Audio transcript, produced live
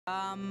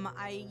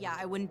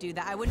I wouldn't do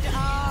that. I wouldn't do—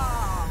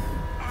 oh!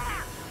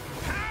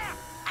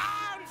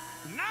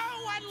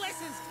 No one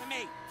listens to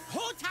me! Who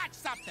touched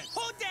something?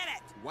 Who did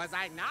it? Was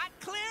I not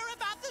clear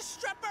about the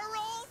stripper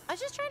rule? I was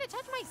just trying to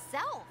touch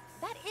myself.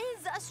 That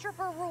is a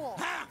stripper rule.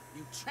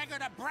 You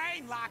triggered a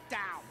brain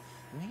lockdown.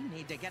 We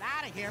need to get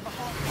out of here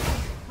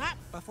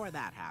before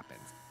that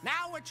happens.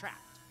 Now we're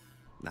trapped.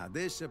 Now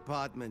this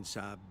apartment's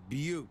a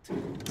beaut.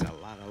 It's a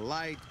lot of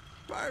light.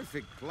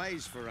 Perfect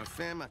place for a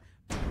family.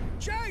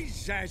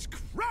 Jesus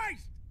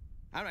Christ!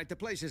 All right, the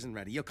place isn't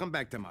ready. You'll come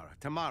back tomorrow.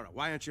 Tomorrow.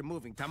 Why aren't you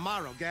moving?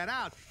 Tomorrow. Get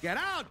out. Get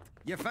out!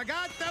 You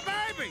forgot the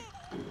baby!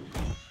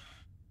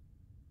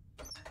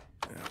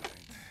 All right.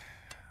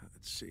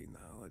 Let's see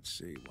now. Let's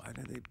see. Why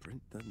do they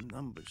print the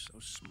numbers so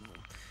small?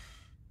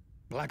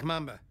 Black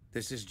Mamba,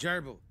 this is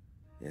Gerbil.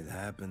 It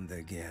happened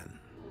again.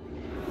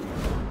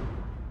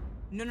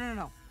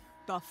 No.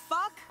 The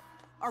fuck?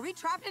 Are we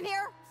trapped in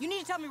here? You need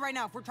to tell me right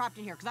now if we're trapped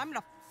in here, because I'm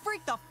gonna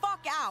freak the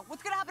fuck out.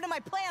 What's gonna happen to my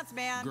plants,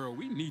 man? Girl,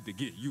 we need to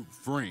get you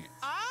friends.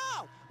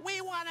 Oh,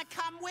 we want to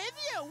come with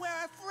you.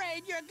 We're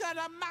afraid you're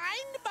gonna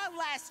mind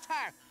molest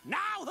her.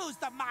 Now who's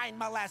the mind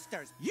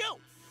molesters? You!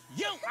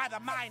 You are the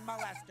mind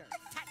molesters.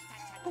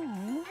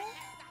 Ooh.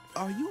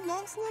 Are you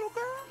lost, little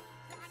girl?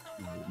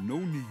 No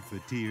need for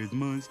tears,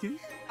 Munchkin.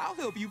 I'll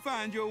help you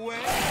find your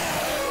way. Get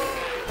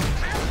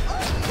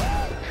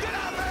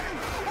out, man!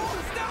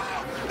 Oh,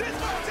 stop! This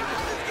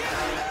motel is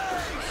getting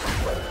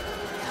me!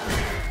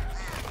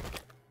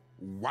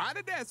 Why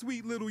did that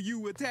sweet little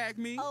you attack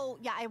me? Oh,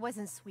 yeah, I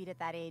wasn't sweet at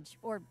that age,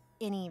 or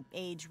any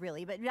age,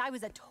 really, but I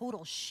was a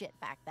total shit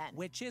back then.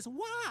 Which is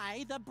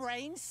why the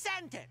brain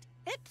sent it.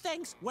 It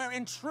thinks we're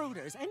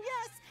intruders, and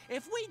yes,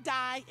 if we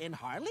die in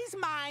Harley's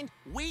mind,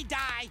 we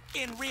die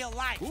in real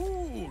life.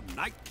 Ooh,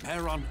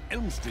 Nightmare on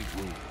Elm Street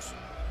rules.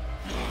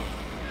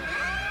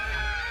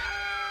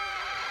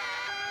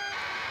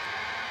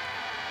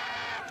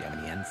 Do you have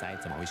any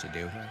insights on what we should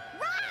do here?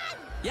 Run!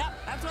 Yep,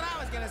 that's what I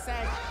was gonna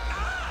say.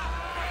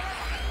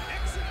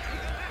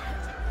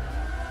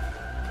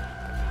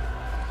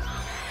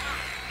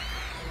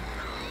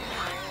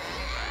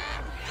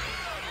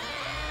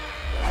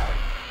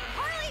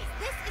 Harley!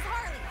 This is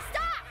Harley!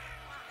 Stop!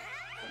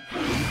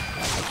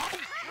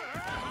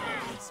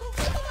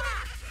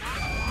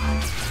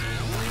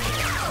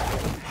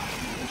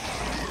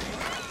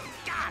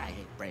 God, I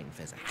hate brain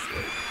physics.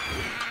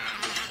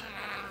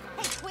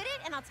 Hey, quit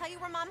it, and I'll tell you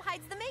where Mom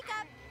hides the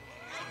makeup.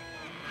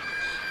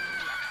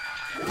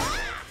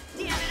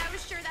 Damn it, I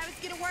was sure that was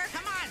gonna work.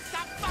 Come on,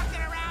 stop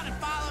fucking around and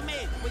follow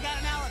me. We got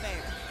an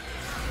elevator.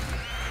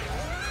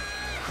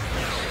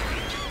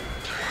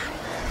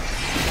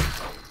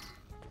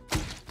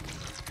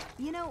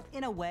 You know,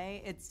 in a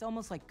way, it's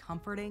almost like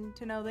comforting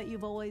to know that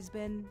you've always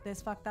been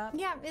this fucked up.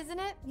 Yeah, isn't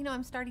it? You know,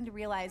 I'm starting to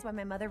realize why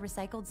my mother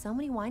recycled so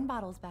many wine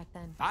bottles back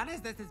then. Fun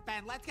as this has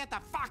been, let's get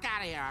the fuck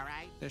out of here, all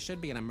right? There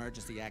should be an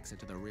emergency exit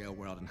to the real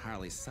world in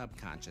Harley's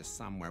subconscious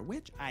somewhere,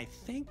 which I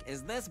think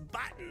is this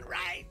button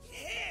right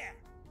here.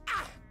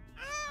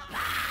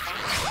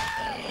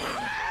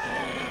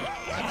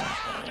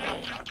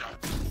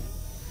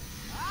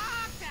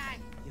 Okay,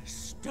 you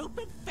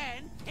stupid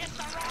Finn hit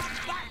the wrong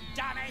button,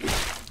 dummy.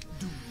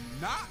 Do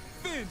not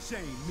fin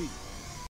shame me.